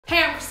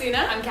Hey, I'm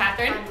Christina. I'm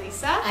Catherine. I'm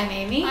Lisa. I'm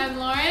Amy. I'm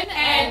Lauren.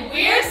 And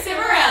we're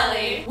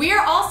Cimorelli. We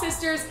are all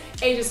sisters,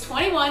 ages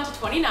 21 to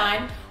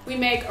 29. We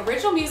make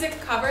original music,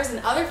 covers,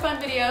 and other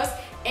fun videos,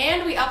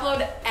 and we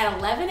upload at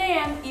 11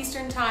 a.m.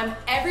 Eastern Time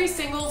every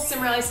single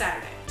Cimorelli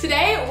Saturday.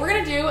 Today, we're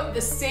gonna do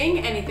the Sing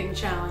Anything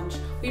Challenge.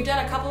 We've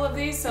done a couple of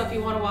these, so if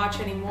you wanna watch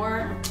any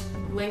more,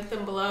 link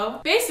them below.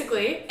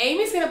 Basically,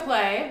 Amy's gonna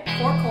play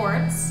 4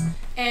 chords,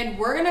 and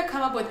we're gonna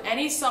come up with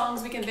any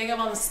songs we can think of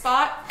on the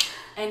spot,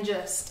 and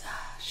just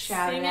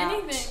shout it out.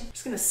 Anything.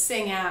 Just gonna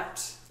sing out.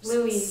 Just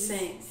Louise.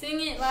 Sing. Sing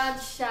it loud,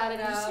 shout it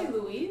Did you out. say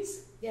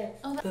Louise? Yes.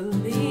 Oh, that-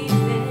 Believe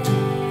it.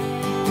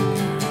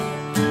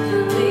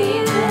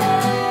 Believe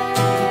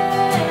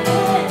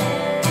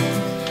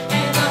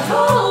And the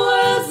whole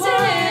world's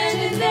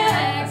watching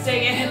that.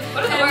 Sing it.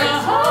 What are the And words? the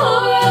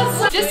whole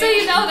world's Just so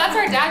you know, that's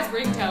our dad's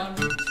ringtone.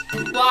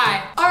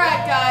 Why?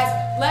 Alright guys,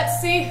 let's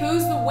see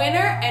who's the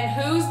winner and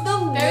who's the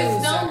loser.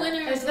 There's no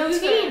winner. There's no loser.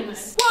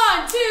 teams.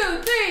 1,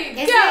 2,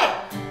 3, Is go! it?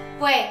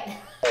 Wait.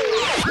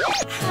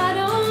 I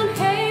don't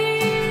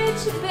hate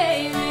you,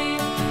 baby.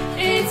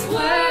 It's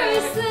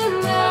worse than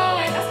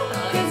that.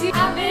 'Cause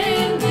I've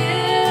been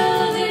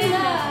building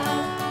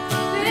up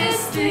this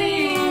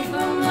thing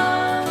for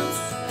months.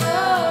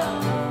 Oh.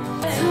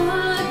 Don't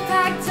look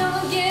back,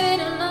 don't give it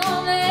a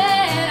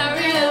moment. I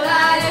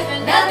realize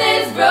that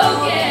nothing's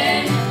broken.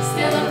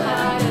 Still a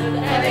part of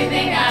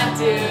everything I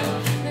do.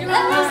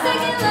 Let me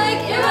sing it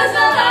like it was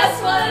the last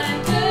one.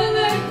 Don't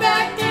look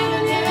back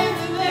and everything.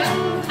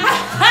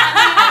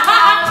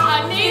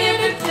 I needed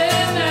to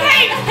turn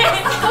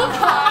it's so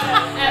part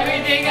of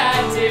everything I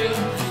do.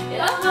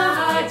 It's my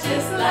heart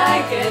just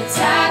like a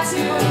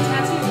tattoo.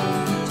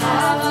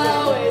 I'll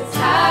always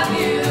have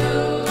you.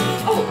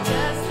 Oh,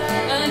 just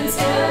like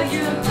until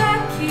you're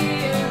back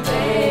here,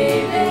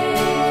 baby.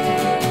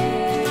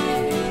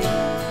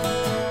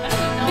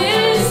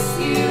 Miss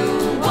you,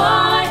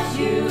 want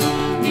you,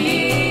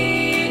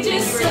 need you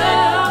so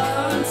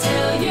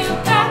until you're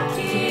back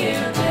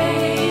here,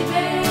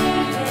 baby.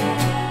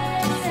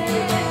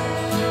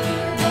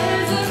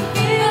 There's a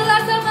feel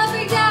like I'm up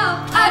and down.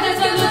 I just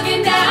keep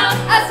looking down.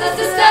 I start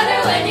to stutter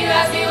when you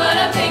ask me what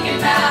I'm thinking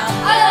about.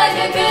 I like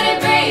I couldn't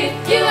breathe.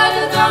 You have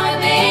to throw with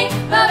me.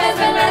 My best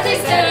friend Leslie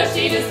said, oh,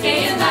 she just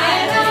can't lie.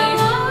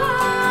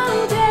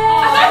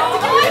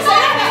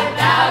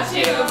 Without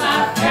you, my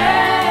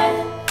friend.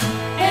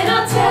 And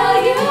I'll tell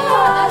you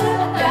all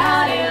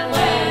about it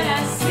when I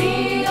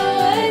see you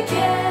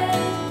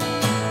again.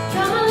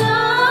 Come a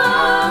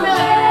long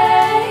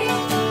way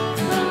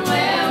from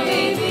where we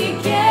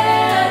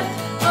began.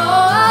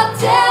 Oh, I'll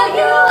tell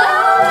you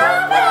all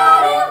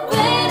about it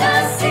when I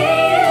see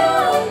you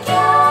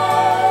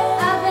again.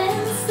 I've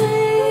been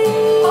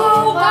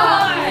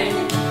sleepwalking,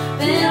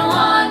 been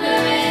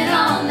wandering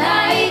all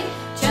night,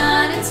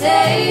 trying to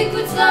take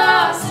what's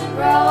lost and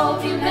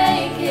broken,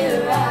 make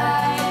it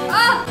right.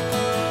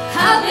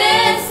 I've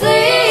been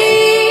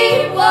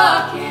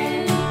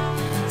sleepwalking,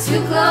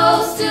 too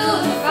close to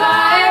the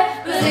fire,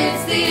 but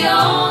it's the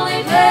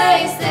only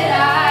place that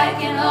I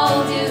can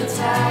hold you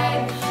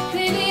tight.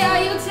 Baby,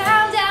 are you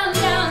down, down,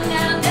 down,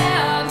 down,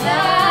 down,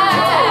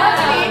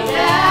 down,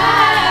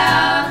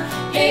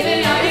 down?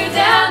 Baby, are you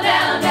down,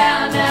 down,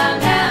 down, down,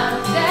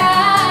 down,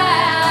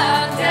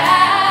 down,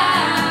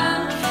 down?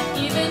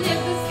 Even if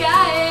the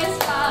sky is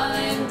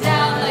falling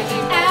down like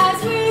as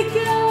we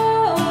go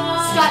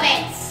on. Stop it.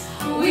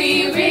 We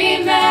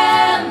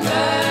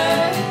remember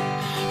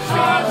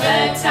all the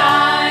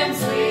times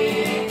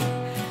we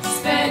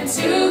spent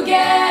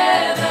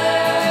together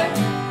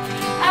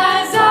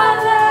as our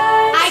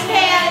lives. I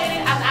can't.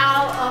 I'm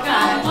out.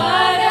 God,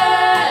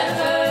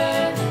 whatever,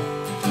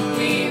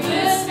 we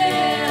will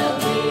still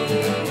be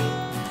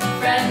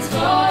friends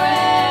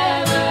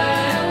forever.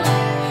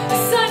 A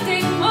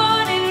Sunday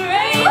morning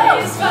rain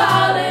is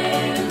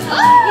falling.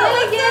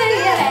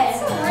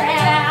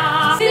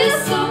 Still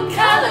some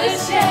color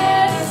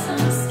share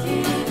some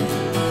skin.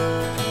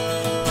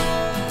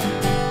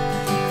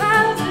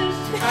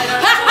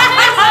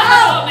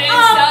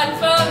 It's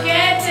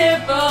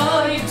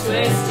unforgettable. You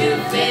twist to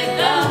fit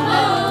the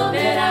mold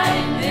that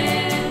I'm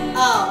in.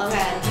 Oh,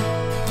 okay.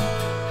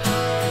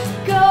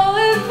 Go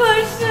and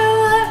push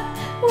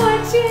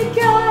what you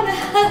gotta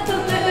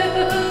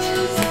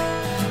lose.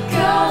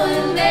 Go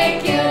and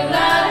make your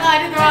life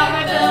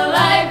the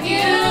life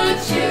you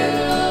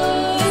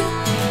choose.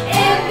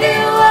 If you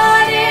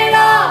want it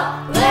all,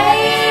 lay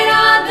it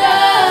on the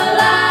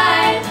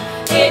line.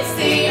 It's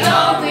the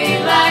only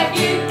life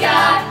you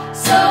got,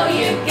 so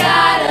you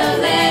gotta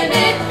live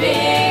it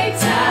big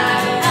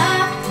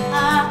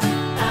time.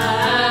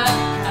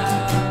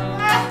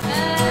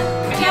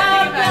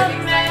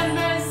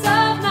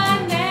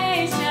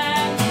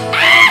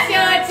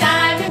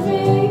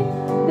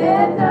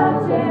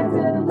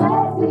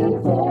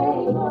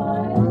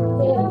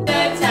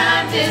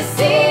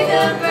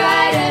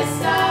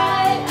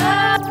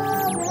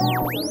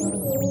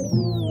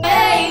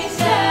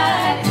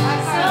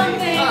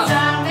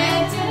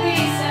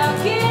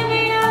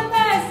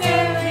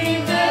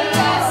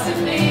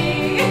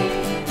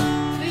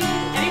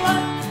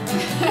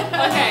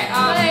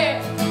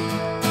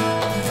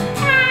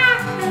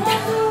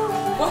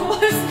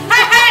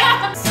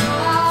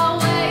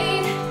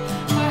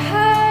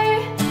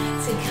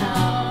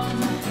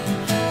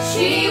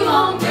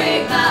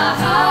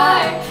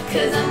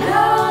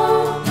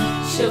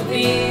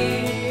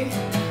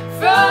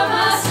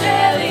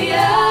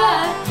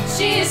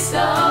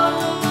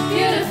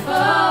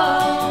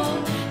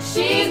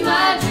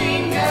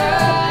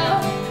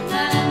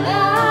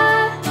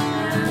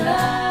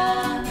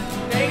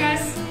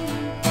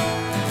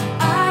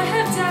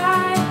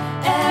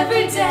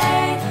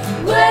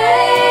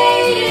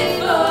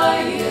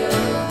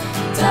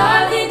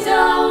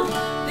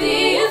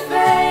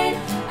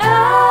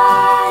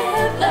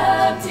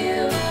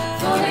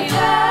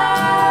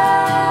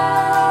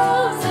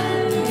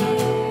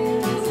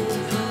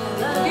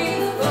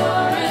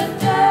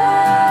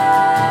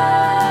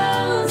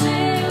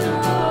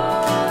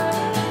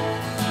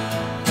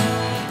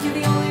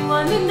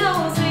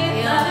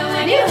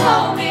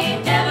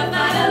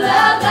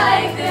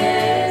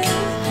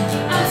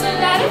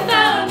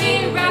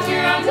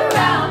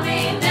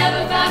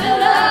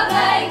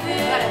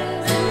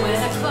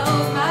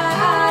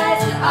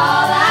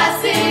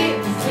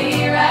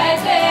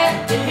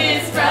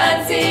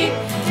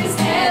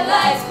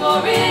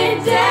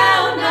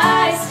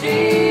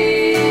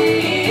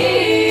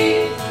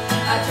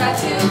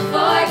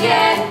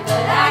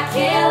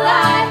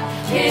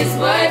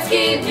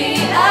 keeping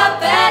me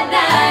up at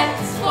night.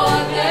 It's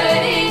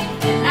 4:30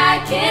 and I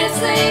can't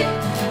sleep.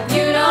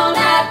 You don't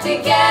have to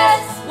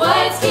guess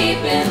what's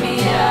keeping me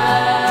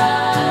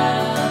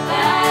up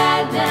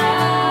at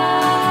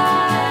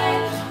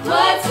night.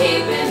 What's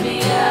keeping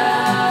me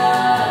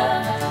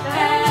up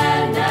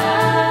at night?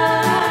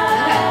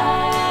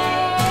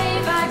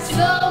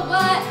 So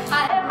what?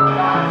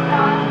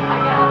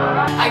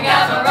 I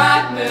got my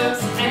rock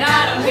moves and I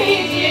don't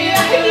need you.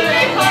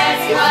 And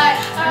guess what?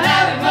 I'm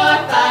having more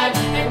fun.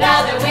 And now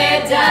that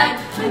we're done,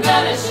 I'm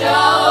gonna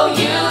show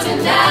you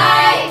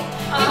tonight.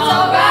 It's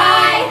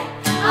alright,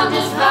 I'm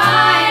just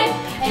fine.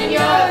 And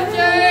you're a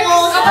jerk.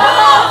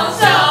 Oh,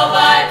 so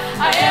what?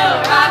 I am a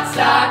rock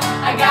star.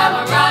 I got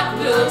my rock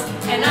moves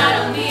and I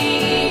don't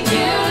need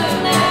you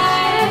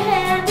tonight.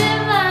 Hand in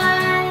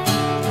mine.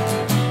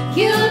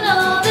 You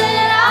know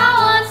that I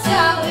want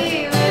to be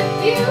with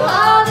you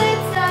all the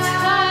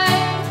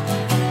time.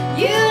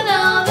 You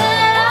know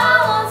that I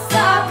won't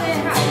stop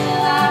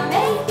until I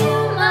make you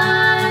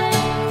mine.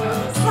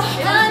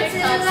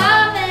 Until I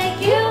make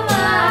you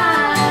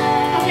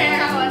mine. Okay, I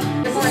got one.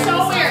 This is so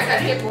weird. I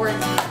get bored.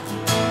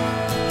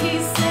 He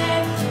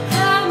said,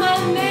 hi, my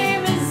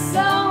name is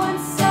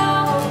so-and-so.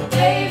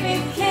 Baby,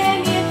 can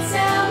you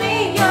tell me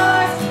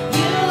yours?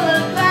 You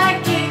look like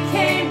you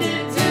came to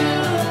do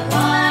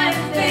one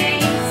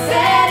thing.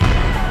 Said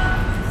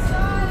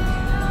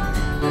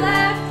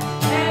left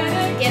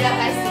and Get up,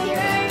 I see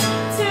you.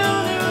 to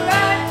the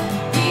right.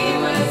 He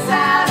was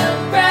out of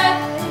breath,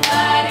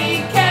 but he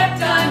kept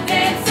on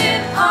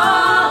dancing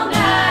all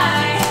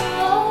night.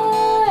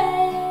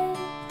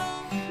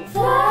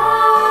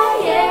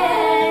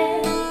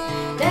 Flying,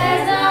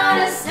 there's not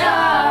a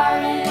star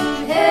in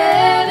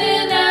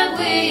heaven that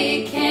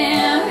we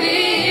can't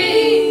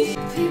reach.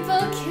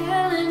 People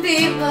killing,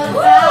 people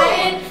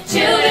dying,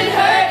 children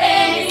hurt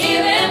and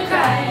even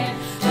crying.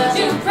 But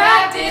you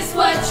practice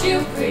what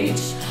you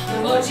preach.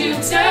 Won't you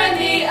turn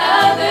the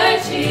other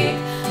cheek?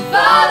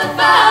 Father,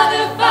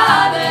 Father,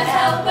 Father,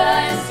 help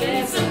us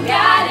get some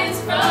guidance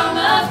from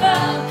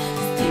above.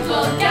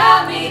 People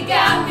got me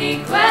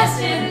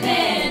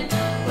questioning,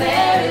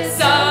 where is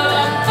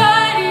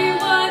somebody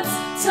once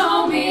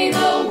told me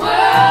the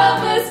world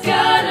was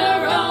gonna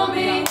roll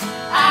me.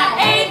 I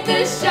ain't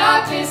the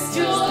sharpest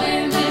tool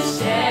in the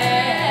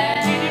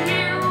shed.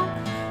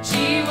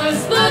 She was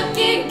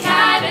looking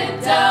kinda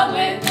dumb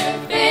with her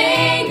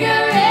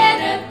finger and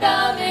her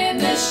thumb in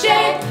the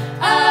shape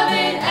of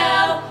an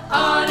L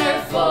on her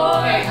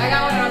forehead. Okay, I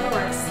got one on the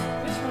works.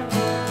 Which one?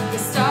 It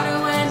started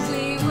when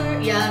we were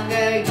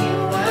younger, you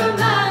were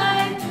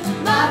mine,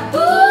 my boo.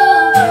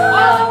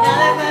 I'll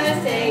never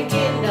forsake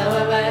you, no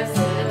one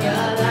stood in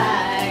your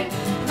life,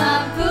 my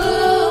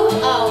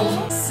boo.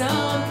 Oh,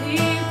 some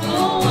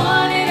people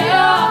want it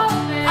all.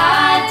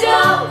 I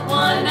don't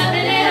want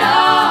nothing at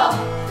all.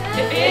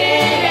 If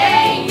it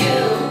ain't you,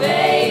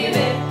 baby,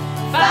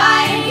 if I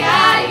ain't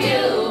got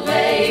you,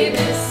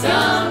 baby.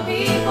 Some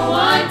people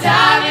want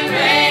diamond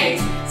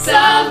rings,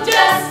 some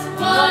just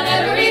want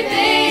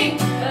everything,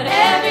 but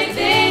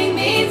everything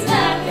means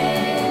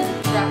nothing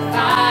if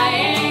I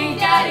ain't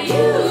got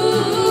you.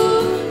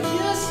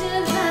 You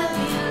should let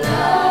me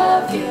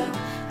love you,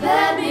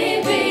 let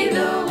me be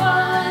the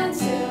one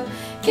to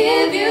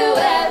give you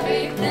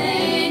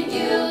everything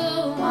you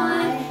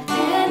want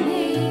and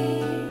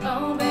need.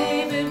 Oh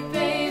baby,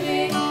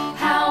 baby,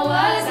 how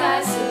was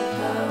I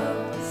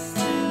supposed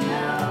to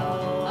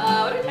know? I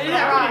did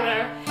that wrong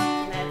there.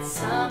 That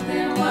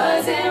something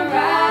wasn't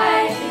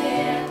right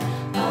here.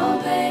 Oh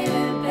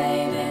baby,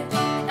 baby,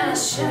 I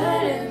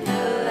shouldn't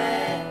have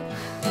let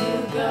you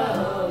go.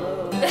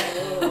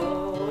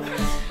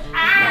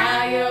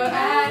 Now you're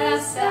right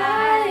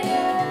outside.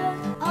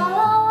 All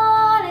I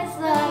want is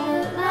love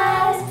that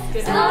lasts.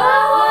 Good. So I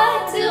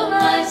want too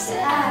much to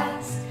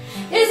ask.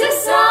 Is there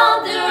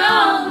something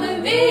wrong with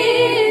me?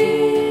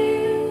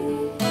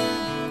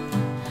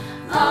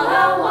 All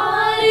I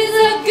want is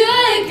a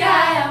good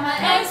guy. My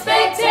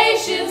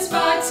expectations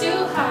far too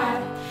high.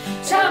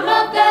 Try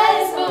my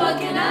best, but what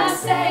can I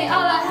say?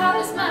 All I have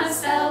is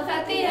myself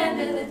at the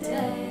end of the day.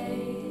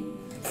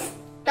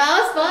 That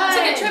was fun. It's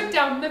like a trip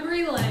down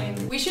memory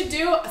lane. We should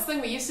do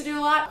something we used to do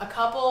a lot. A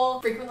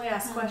couple frequently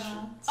asked questions.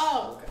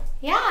 Oh, okay.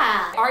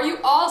 Yeah. Are you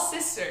all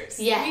sisters?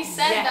 Yes. We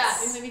said Yes.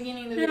 that in the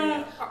beginning of the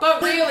video.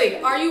 But really,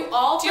 are you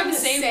all Do you from have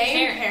the the same,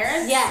 same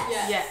parents? Yes.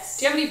 Yes. Yes.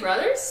 Do you have any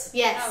brothers?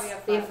 Yes. Oh, we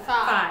have We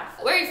five. Five.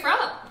 Where are you from?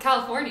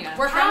 California.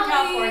 We're from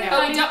California.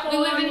 Oh, we don't. We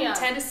live in California.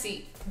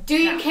 Tennessee. Do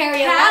you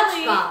carry a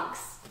Cali. lunchbox?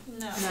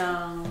 No.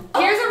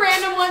 No. Here's a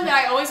random one that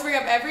I always bring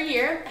up every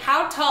year.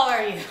 How tall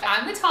are you?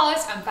 I'm the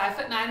tallest. I'm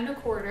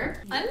 5'9.25".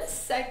 I'm the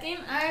second.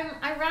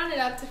 I rounded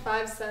up to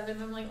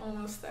 5'7". I'm like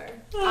almost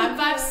there. I'm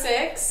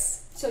 5'6".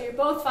 So you're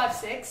both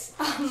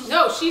 5'6".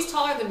 No, she's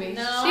taller than me.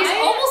 No, She's I-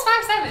 almost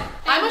 5'7".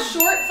 I'm a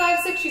short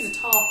 5'6". She's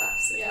a tall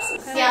 5'6". Yeah.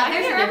 Yeah, I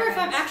there's can't a remember if difference.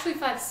 I'm actually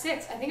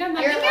 5'6". I think I'm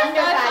You're under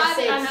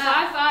 5'6". I'm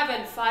 5'5"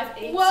 and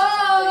 5'8".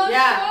 Whoa,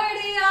 Yeah.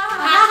 shorty.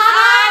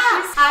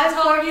 I'm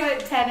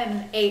 4'10"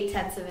 and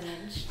 8/10 of an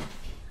inch.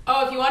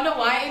 Oh, if you want to know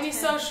why Amy's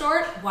so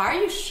short, why are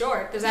you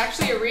short? There's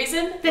actually a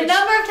reason. The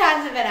number of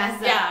times I've been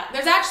asked that. Yeah,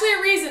 there's actually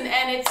a reason,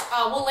 and it's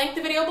we'll link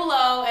the video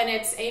below, and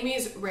it's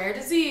Amy's rare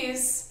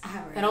disease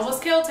that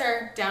almost killed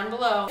her down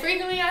below.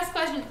 Frequently asked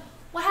question,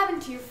 what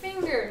happened to your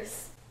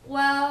fingers?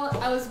 Well,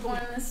 I was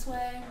born this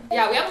way.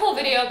 Yeah, we have a whole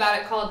video about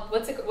it called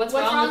What's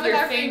Wrong with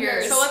Your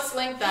Fingers. So let's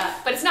link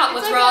that. But it's not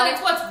what's wrong,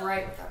 it's what's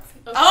right with our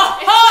fingers. Okay.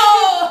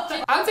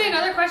 Oh! I would say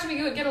another question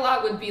we would get a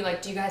lot would be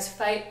like, do you guys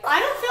fight? I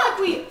don't feel like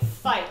we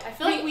fight. I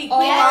feel like we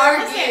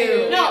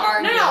argue. No,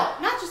 argue. no,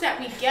 not just that.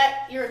 We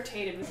get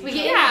irritated with We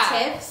each get other.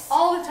 irritated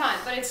all the time,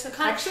 but it's kind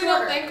I of actually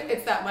shorter. don't think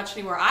it's that much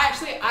anymore. I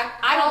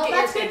don't get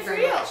that's irritated good for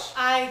very you. much.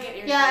 I get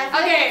irritated. Yeah, I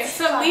feel Okay, like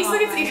so Lisa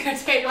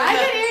gets irritated with I us.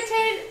 get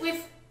irritated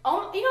with.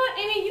 Oh, you know what,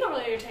 Amy? You don't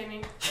really irritate me.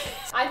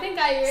 I think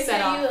I irritate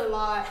Set off. you a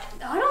lot.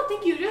 I don't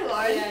think you do,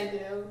 Lauren. Yeah, I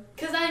do.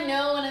 Because I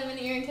know when I'm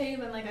gonna irritate you,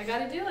 then like I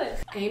gotta do it.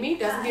 Amy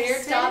doesn't get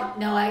irritated. Stop.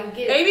 No, I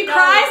get it. Amy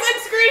cries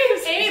and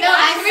screams. Amy No,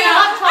 wants I me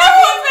stopped up.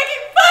 Everyone's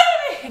making fun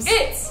of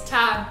me. It's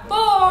time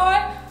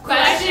for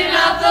Question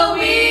of the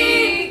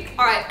Week.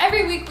 All right,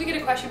 every week we get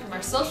a question from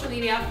our social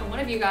media from one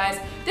of you guys.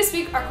 This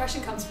week our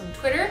question comes from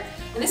Twitter,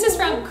 and this is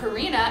from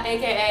Karina,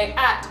 aka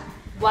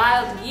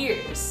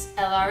 @WildYears,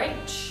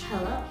 LRH.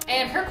 Hello.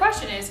 And her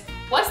question is,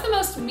 what's the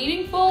most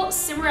meaningful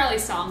Cimorelli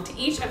song to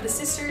each of the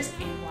sisters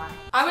and why?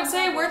 I would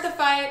say Worth the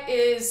Fight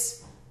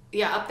is,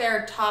 up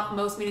there, top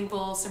most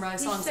meaningful Cimorelli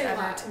songs say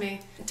ever why. to me.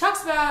 It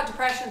talks about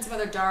depression, some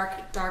other dark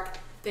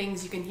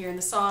things you can hear in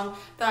the song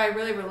that I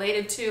really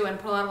related to and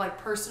put a lot of like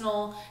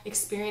personal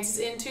experiences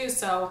into.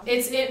 So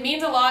it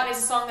means a lot. It's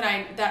a song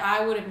that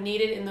I would have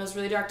needed in those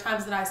really dark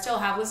times that I still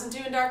have listened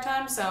to in dark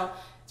times. So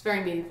it's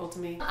very meaningful to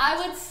me. I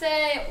would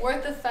say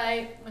Worth the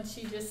Fight, what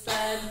she just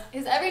said,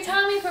 is every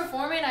time we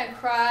perform it, I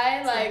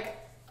cry, like,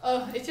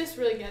 oh, it just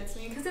really gets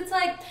me. Because it's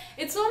like,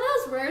 it's one of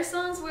those rare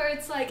songs where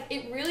it's like,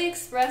 it really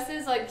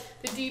expresses like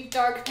the deep,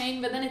 dark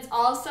pain, but then it's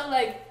also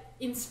like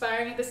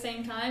inspiring at the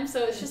same time.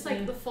 So it's just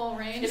like the full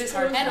range. It is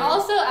hard to And do.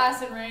 also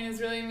Acid Rain is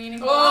really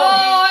meaningful. Oh, I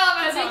love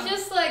that Because song. it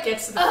just like,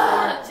 Gets to the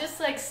core. just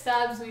like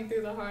stabs me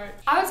through the heart.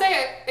 I would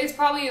say it's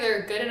probably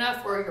either good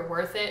enough or you're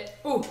worth it.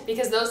 Ooh,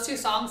 because those two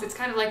songs, it's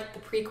kind of like the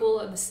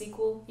prequel and the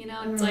sequel, you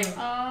know? It's like,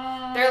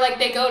 they're like,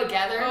 they go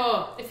together,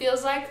 it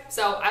feels like.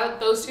 So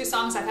those two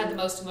songs I've had the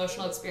most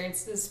emotional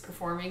experiences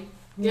performing.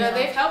 Yeah,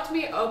 they've helped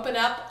me open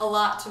up a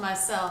lot to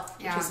myself,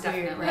 which is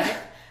weird, right?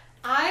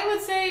 I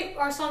would say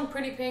our song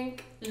 "Pretty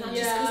Pink." Not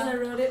just Yeah. because I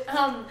wrote it.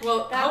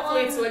 Well, That hopefully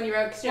one- it's the one you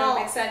wrote because Well, it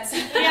makes sense.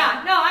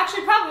 Yeah, no,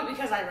 actually, probably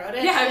because I wrote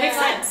it. Yeah, it makes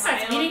But sense. my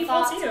It's own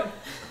meaningful thoughts. to you.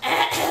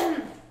 Yeah,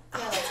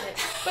 that's it.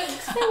 But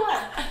so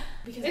what?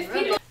 Because If I wrote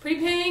people- it. Pretty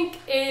Pink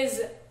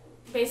is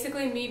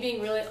basically me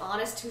being really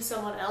honest to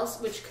someone else,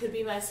 which could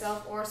be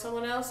myself or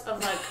someone else,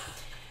 of like,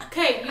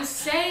 okay, you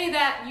say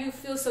that you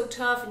feel so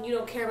tough and you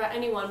don't care about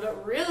anyone,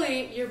 but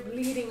really you're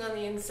bleeding on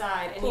the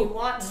inside and you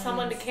want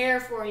someone to care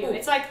for you.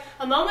 It's like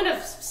a moment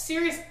of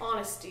serious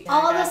honesty.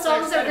 All the That's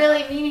songs what I are said.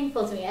 really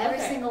meaningful to me, every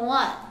Okay. single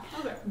one.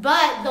 Okay.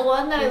 But the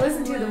one that I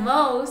listen to the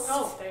most,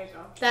 Oh, there you go.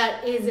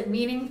 that is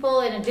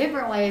meaningful in a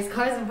different way, is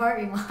Cars and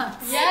Parking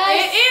Lots.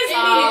 Yes, It is it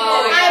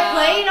meaningful. is. Yeah. I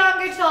play it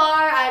on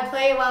guitar, I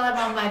play it while I'm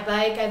on my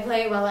bike, I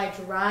play it while I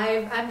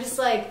drive. I'm just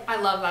like, I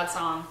love that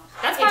song.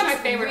 That's it's probably my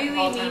just favorite of really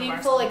all time of our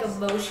meaningful, like songs.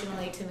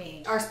 emotionally to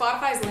me. Our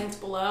Spotify is linked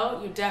below.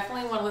 You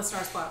definitely want to listen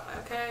to our Spotify,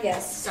 okay?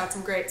 Yes. It's got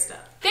some great stuff.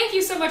 Thank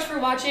you so much for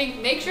watching.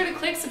 Make sure to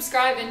click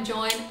subscribe and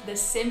join the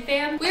Sim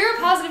Fam. We're a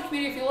positive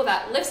community of people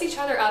that lifts each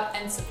other up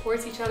and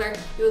supports each other.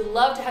 We would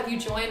love to have you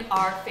join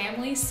our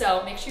family,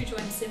 so make sure you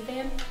join the Sim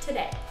Fam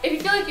today. If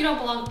you feel like you don't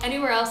belong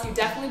anywhere else, you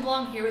definitely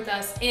belong here with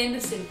us in the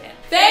Sim Fam.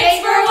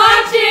 Thanks for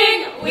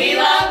watching! We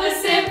love the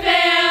Sim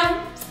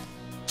Fam!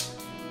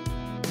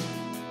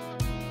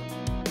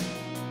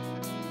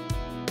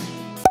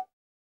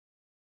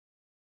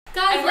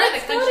 Guys, And we're the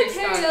let's go to country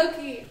stars.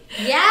 karaoke.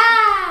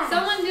 Yeah!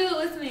 Someone do it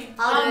with me.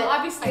 I'll do it.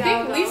 Obviously, I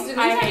I'll think go. Lisa did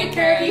I Lisa hate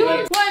get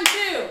karaoke. karaoke. 1,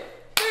 2,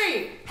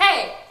 3.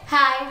 Hey!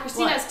 Hi.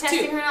 Christina's 1,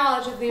 testing 2. her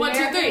knowledge of the 1, 2,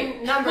 American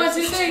 3. numbers. 1,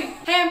 2, 3.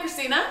 Hey, I'm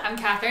Christina. I'm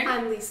Catherine.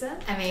 I'm Lisa.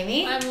 I'm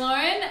Amy. I'm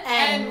Lauren,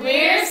 And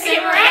we're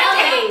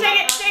Cimorelli.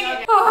 Dang it.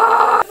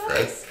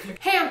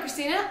 Hey, I'm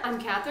Christina. I'm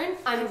Catherine.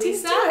 I'm Just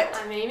Lisa. do it.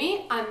 I'm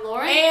Amy. I'm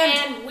Lauren.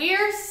 And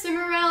we're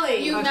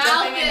Cimorelli. You I was nailed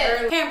jumping in it.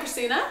 early. Hey, I'm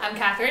Christina. I'm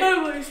Catherine.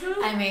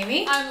 I'm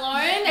Amy. I'm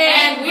Lauren,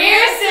 And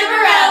we're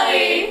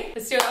Cimorelli.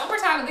 Let's do it one more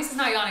time. At least it's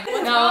not yawning.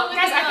 What's No, wrong with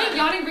guys, I think yawning?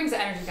 yawning brings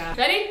the energy down.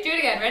 Ready? Do it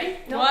again. Ready?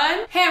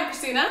 1. Hey, I'm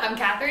Christina. I'm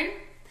Catherine.